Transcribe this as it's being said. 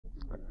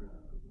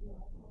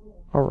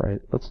Alright,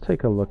 let's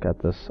take a look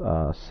at this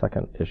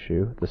second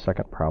issue, the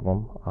second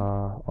problem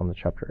on the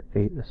Chapter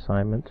 8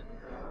 assignment.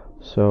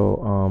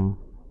 So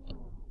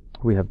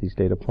we have these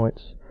data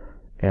points,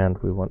 and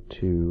we want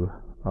to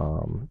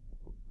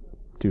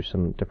do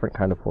some different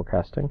kind of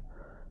forecasting.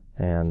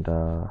 And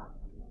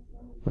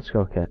let's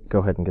go ahead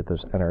and get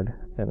those entered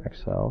in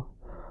Excel.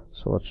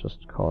 So let's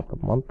just call it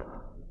the month.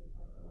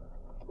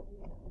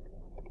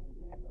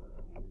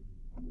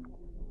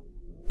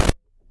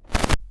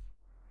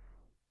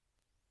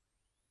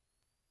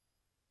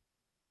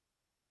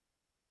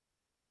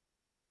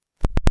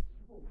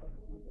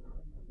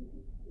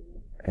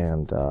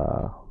 And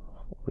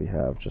we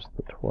have just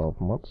the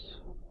 12 months.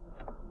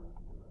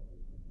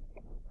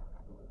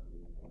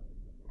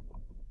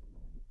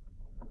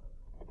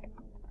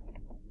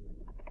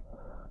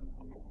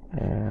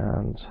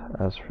 And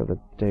as for the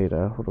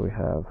data, what do we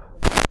have?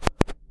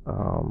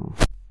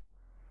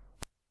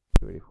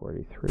 84,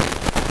 83.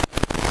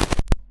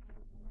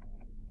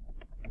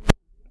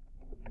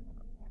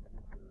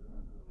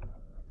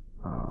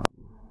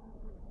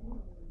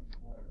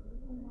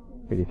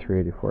 83,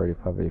 84,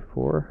 85,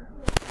 84.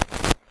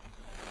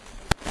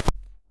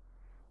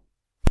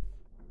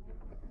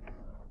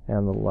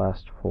 And the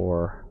last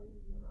four,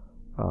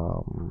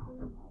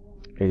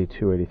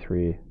 82,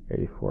 83,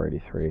 84,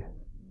 83.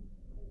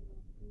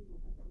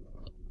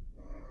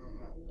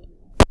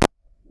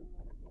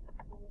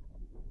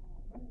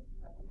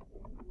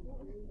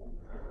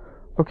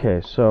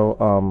 Okay, so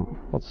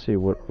let's see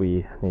what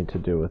we need to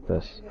do with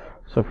this.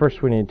 So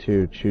first we need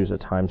to choose a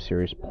time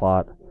series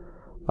plot.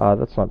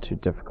 That's not too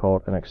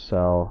difficult in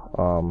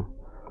Excel.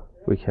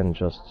 We can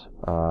just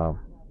go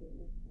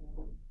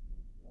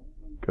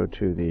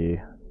to the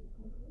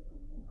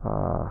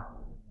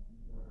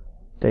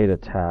data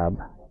tab.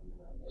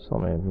 So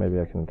maybe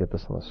I can get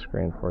this on the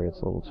screen for you.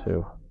 It's a little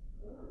too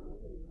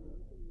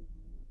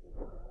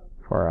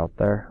far out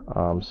there.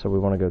 So we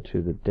want to go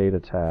to the data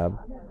tab.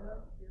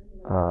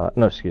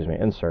 No, excuse me,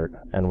 insert,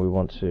 and we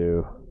want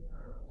to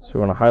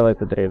highlight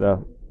the data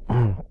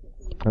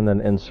and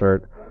then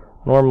insert.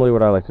 Normally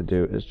what I like to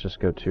do is just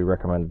go to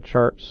recommended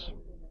charts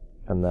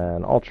and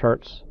then all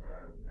charts,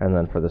 and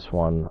then for this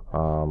one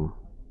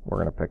we're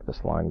going to pick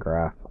this line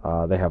graph.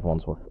 They have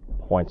ones with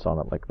points on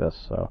it like this,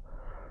 so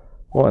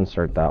we'll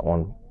insert that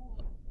one.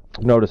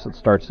 Notice it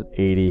starts at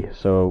 80,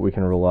 so we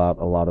can rule out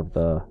a lot of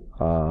the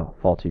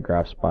faulty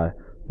graphs by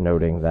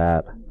noting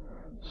that.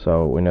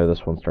 So we know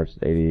this one starts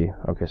at 80.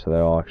 Okay, so they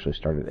all actually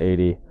start at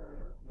 80.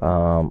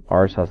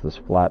 Ours has this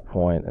flat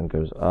point and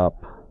goes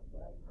up.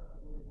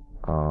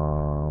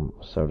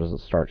 So does it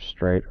start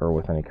straight or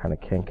with any kind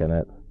of kink in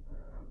it?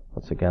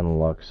 Let's again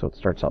look. So it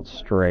starts out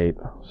straight.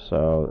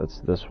 So it's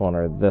this one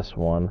or this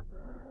one.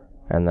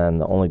 And then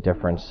the only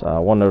difference,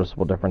 one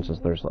noticeable difference is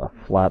there's a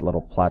flat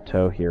little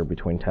plateau here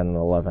between 10 and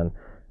 11,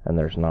 and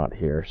there's not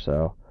here.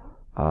 So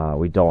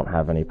we don't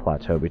have any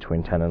plateau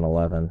between 10 and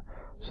 11.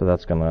 So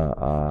that's going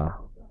to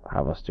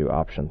have us do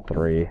option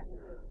 3.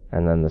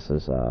 And then this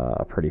is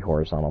a pretty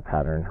horizontal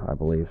pattern, I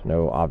believe.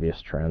 No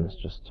obvious trends,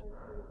 just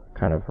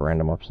kind of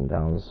random ups and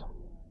downs.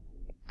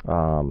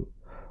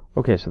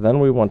 Okay, so then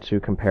we want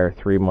to compare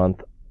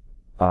 3-month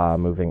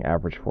moving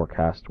average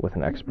forecast with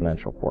an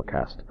exponential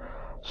forecast.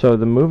 So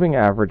the moving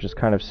average is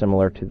kind of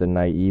similar to the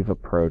naive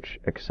approach,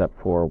 except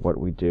for what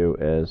we do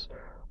is,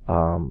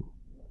 so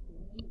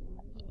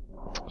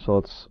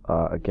let's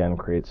again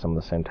create some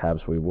of the same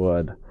tabs we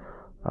would.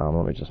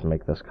 Let me just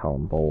make this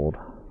column bold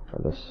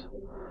for this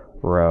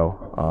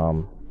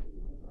row.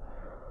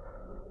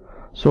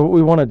 So what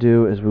we want to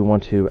do is we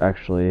want to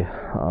actually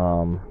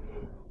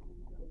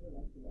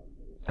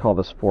call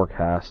this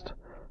forecast,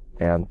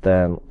 and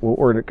then what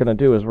we're going to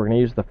do is we're going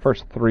to use the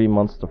first 3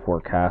 months to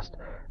forecast,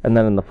 and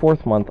then in the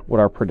 4th month what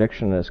our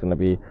prediction is going to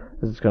be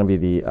is it's going to be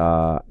the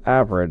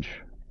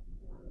average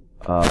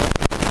of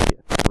the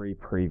 3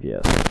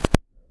 previous.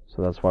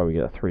 So that's why we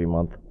get a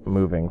 3-month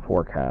moving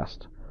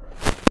forecast.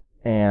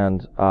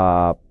 And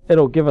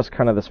it'll give us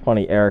kind of this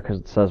funny error because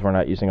it says we're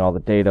not using all the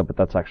data, but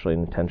that's actually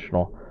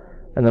intentional.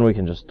 And then we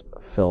can just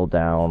fill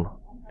down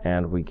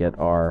and we get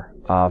our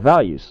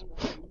values.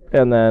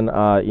 And then,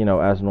 you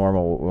know, as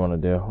normal, what we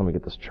want to do, let me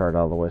get this chart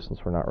out of the way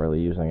since we're not really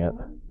using it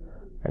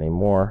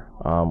anymore.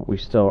 We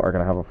still are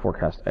going to have a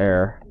forecast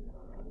error.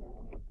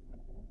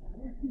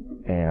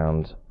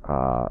 And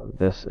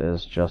this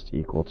is just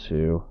equal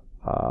to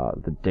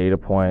the data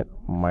point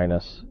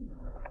minus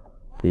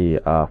the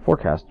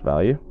forecast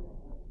value.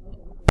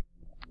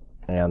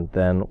 And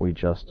then we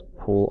just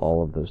pull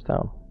all of those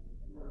down,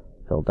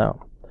 fill down.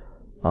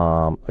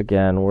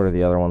 Again, what are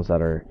the other ones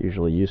that are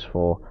usually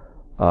useful?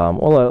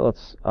 Well,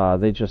 let's.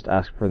 They just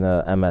ask for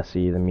the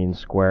MSE, the mean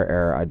square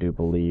error, I do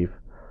believe.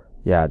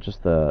 Yeah,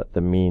 just the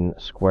mean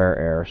square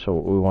error. So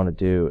what we want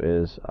to do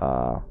is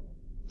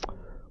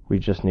we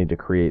just need to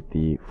create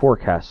the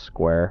forecast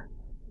square.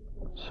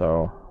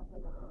 So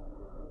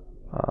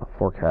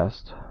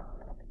forecast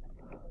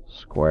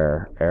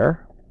square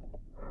error.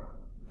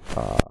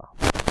 So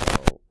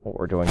what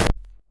we're doing.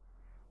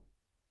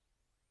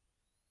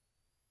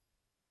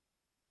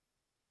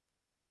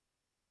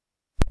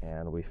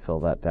 and we fill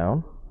that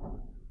down.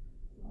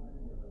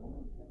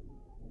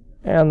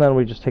 And then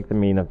we just take the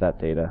mean of that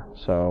data.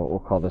 So we'll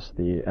call this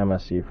the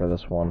MSE for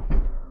this one.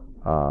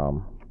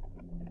 I'll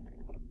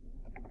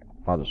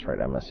just write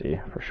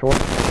MSE for short.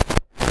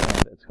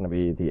 And it's going to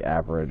be the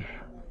average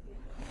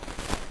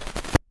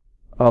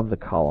of the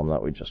column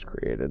that we just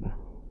created.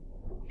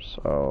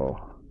 So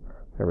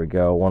there we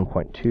go,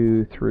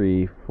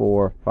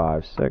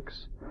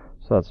 1.23456.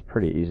 So that's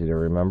pretty easy to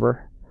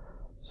remember.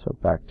 So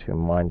back to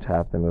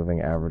MindTap, the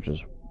moving average is,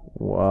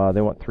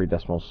 they want 3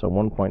 decimals, so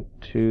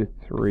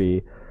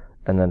 1.23,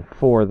 and then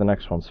 4, the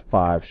next one's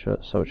 5,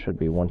 so it should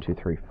be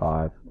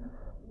 1235.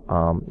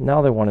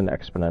 Now they want an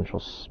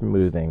exponential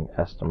smoothing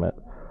estimate.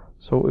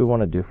 So what we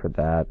want to do for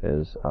that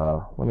is,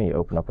 let me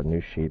open up a new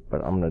sheet,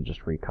 but I'm going to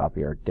just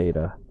recopy our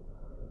data.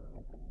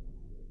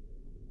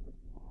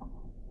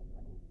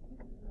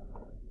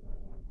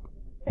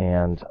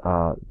 And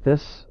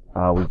this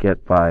we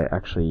get by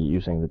actually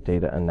using the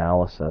data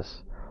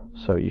analysis.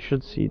 So you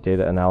should see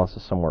data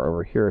analysis somewhere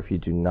over here. If you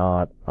do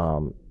not,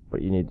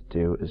 what you need to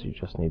do is you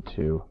just need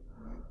to,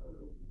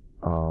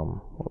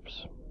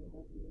 whoops.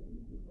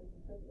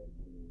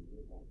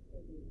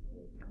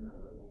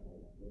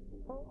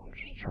 I'm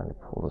just trying to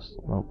pull this,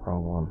 nope,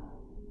 wrong one.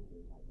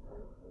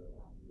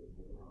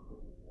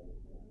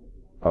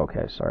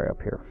 Okay, sorry,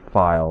 up here,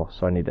 File.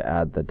 So I need to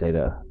add the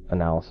data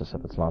analysis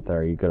if it's not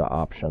there. You go to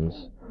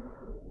Options,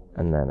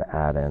 and then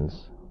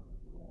Add-ins.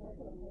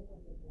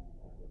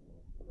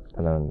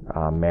 And then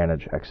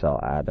Manage Excel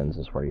Add-ins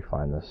is where you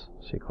find this.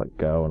 So you click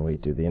Go, and we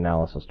do the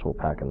Analysis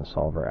Toolpack in the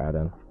Solver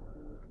add-in.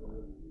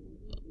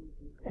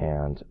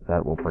 And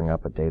that will bring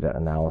up a Data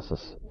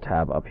Analysis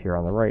tab up here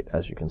on the right,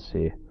 as you can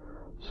see.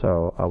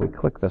 So we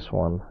click this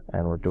one,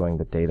 and we're doing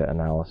the data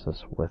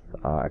analysis with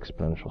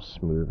exponential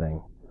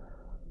smoothing.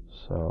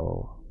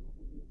 So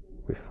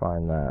we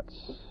find that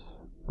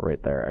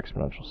right there,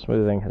 exponential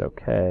smoothing, hit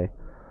OK.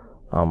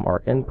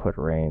 Our input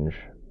range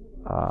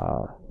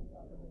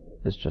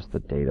is just the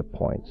data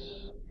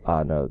points.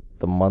 No,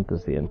 the month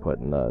is the input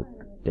and the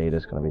data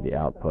is going to be the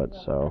output,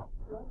 so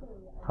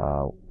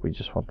we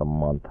just want the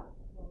month.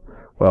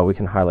 Well, we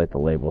can highlight the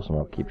labels and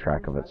we'll keep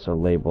track of it. So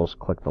labels,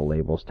 click the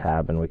labels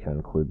tab, and we can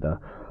include the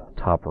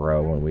top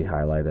row when we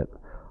highlight it.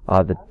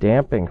 The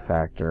damping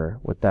factor,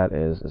 what that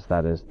is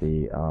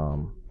the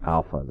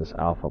alpha. This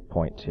alpha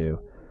 0.2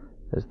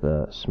 is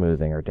the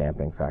smoothing or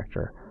damping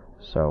factor.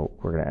 So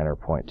we're going to enter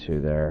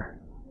 0.2 there.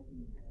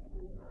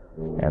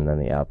 And then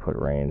the output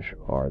range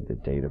are the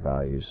data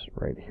values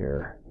right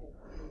here.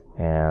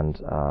 And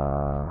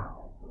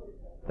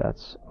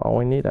that's all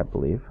we need, I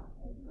believe.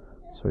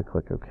 So we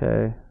click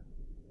OK.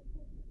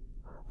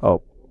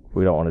 Oh,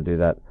 we don't want to do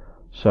that.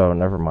 So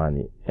never mind,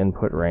 the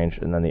input range,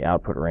 and then the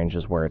output range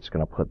is where it's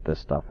going to put this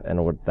stuff.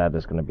 And what that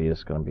is going to be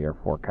our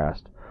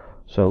forecast.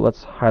 So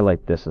let's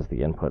highlight this as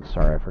the input.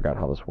 Sorry, I forgot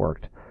how this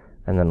worked.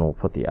 And then we'll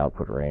put the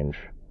output range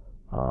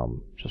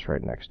just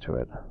right next to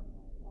it.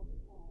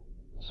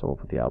 So we'll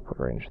put the output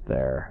range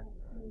there,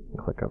 and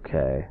click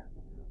OK.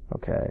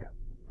 OK.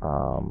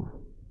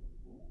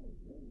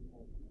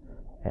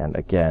 And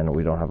again,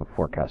 we don't have a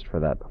forecast for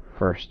that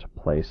first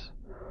place.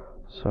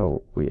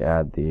 So we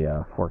add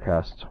the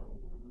forecast.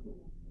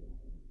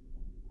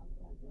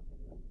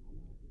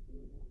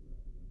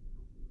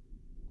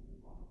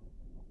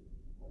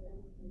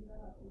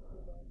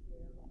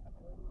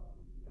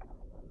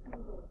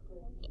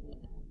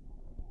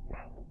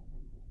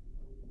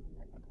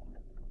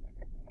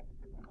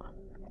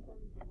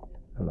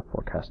 And the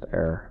forecast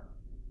error.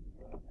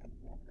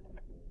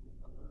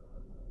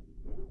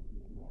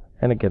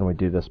 And again, we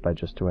do this by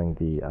just doing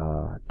the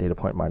data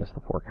point minus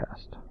the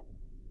forecast.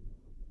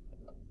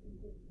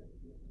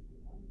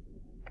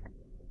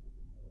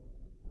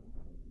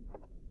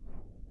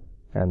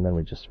 And then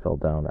we just fill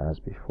down as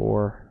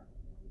before.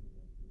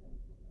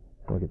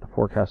 And we get the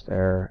forecast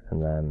error,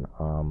 and then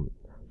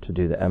to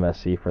do the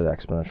MSE for the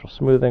exponential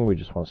smoothing, we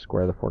just want to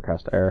square the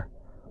forecast error.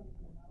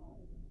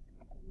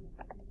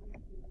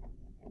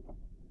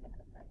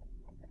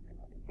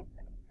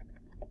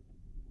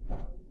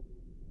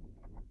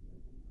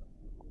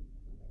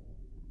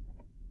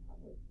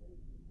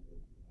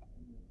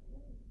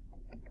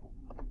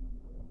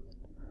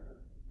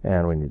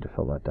 And we need to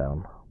fill that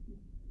down.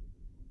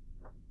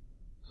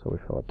 So we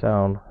fill it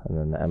down, and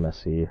then the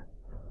MSE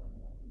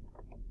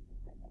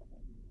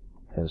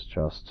is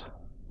just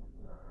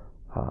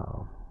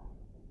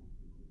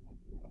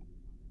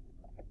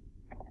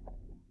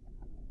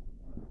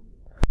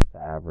the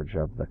average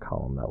of the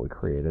column that we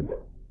created.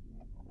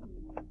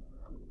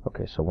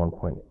 Okay, so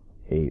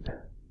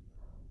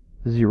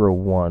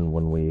 1.801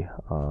 when we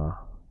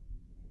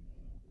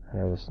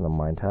enter this in the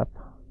MindTap.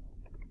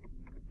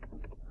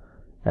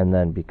 And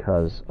then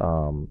because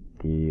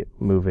the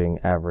moving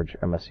average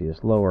MSE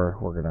is lower,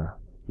 we're going to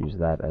use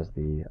that as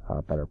the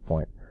better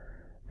point.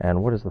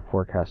 And what is the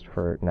forecast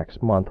for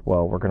next month?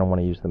 Well, we're going to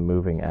want to use the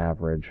moving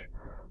average.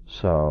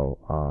 So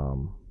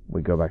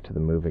we go back to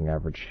the moving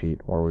average sheet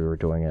where we were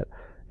doing it.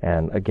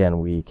 And again,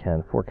 we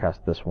can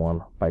forecast this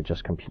one by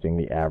just computing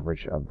the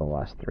average of the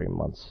last 3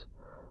 months.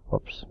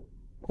 Whoops.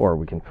 or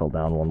we can fill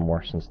down one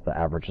more since the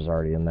average is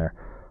already in there.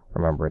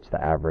 Remember, it's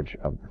the average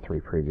of the 3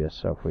 previous,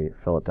 so if we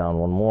fill it down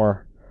one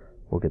more,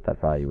 we'll get that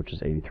value, which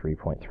is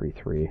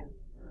 83.33.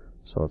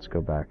 So let's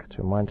go back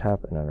to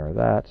MindTap and enter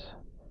that.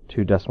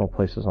 2 decimal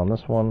places on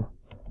this one,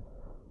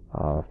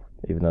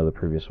 even though the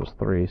previous was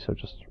 3, so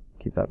just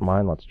keep that in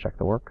mind. Let's check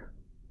the work.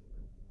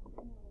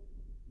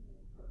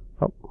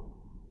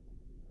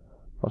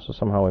 Oh, so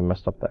somehow we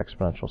messed up the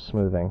exponential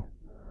smoothing.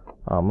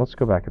 Let's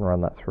go back and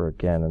run that through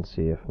again and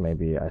see if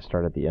maybe I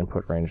started the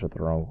input range at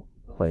the wrong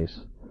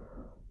place.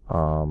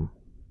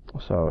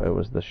 So it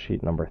was the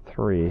sheet number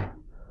 3.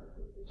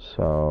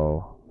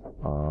 So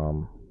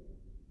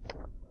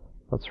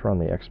let's run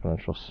the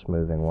exponential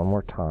smoothing one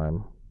more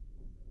time.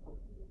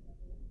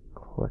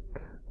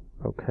 Click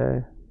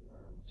OK.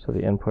 So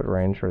the input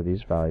range are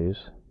these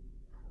values.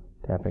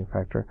 Damping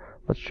factor.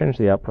 Let's change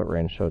the output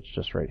range so it's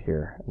just right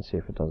here and see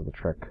if it does the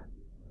trick.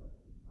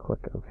 Click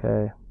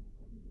OK.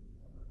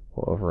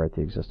 We'll overwrite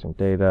the existing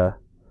data.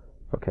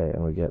 Okay,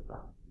 and we get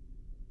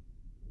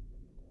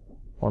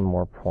one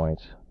more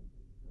point.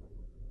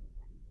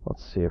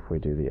 Let's see if we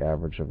do the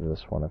average of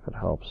this one, if it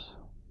helps.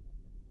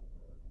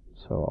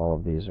 So all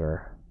of these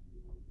are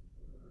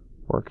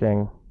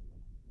working.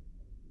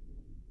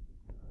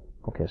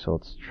 Okay, so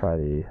let's try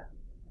the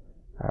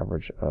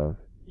average of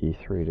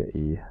E3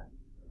 to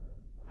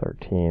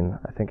E13.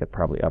 I think it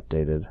probably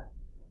updated.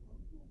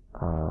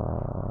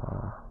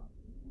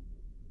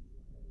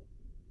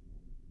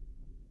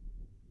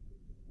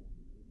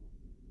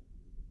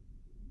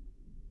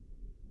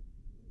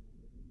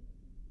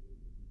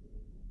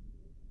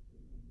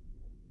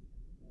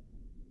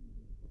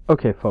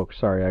 Okay folks,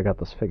 sorry, I got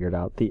this figured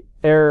out. The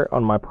error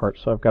on my part,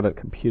 so I've got it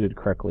computed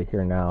correctly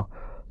here now.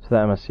 So the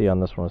MSE on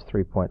this one is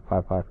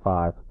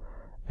 3.555.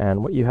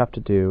 And what you have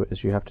to do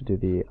is you have to do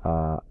the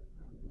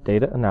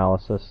data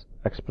analysis,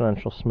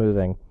 exponential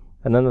smoothing,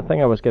 and then the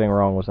thing I was getting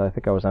wrong was I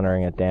think I was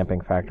entering a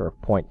damping factor of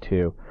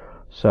 0.2.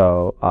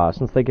 So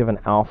since they give an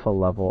alpha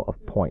level of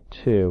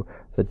 0.2,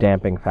 the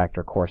damping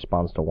factor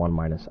corresponds to 1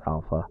 minus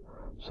alpha.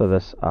 So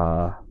this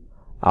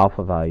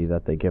alpha value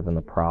that they give in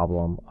the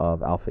problem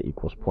of alpha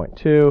equals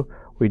 0.2,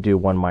 we do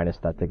 1 minus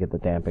that to get the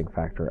damping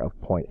factor of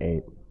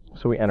 0.8.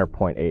 So we enter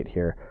 0.8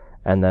 here,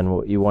 and then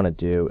what you want to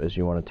do is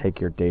you want to take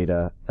your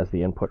data as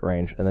the input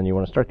range, and then you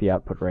want to start the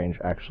output range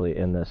actually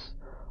in this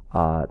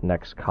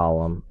next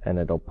column, and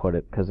it'll put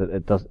it, because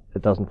it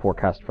doesn't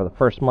forecast for the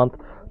first month,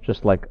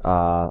 just like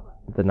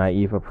the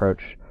naive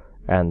approach,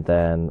 and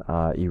then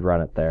you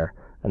run it there,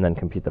 and then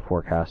compute the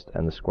forecast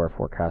and the square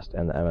forecast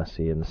and the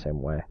MSE in the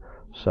same way.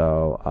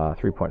 So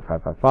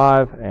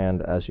 3.555,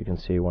 and as you can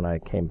see, when I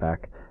came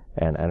back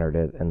and entered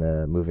it in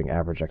the moving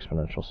average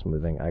exponential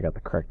smoothing, I got the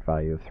correct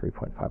value of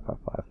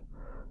 3.555,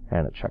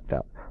 and it checked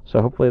out.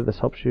 So hopefully this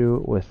helps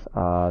you with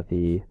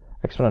the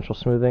exponential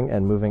smoothing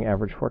and moving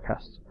average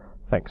forecasts.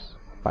 Thanks.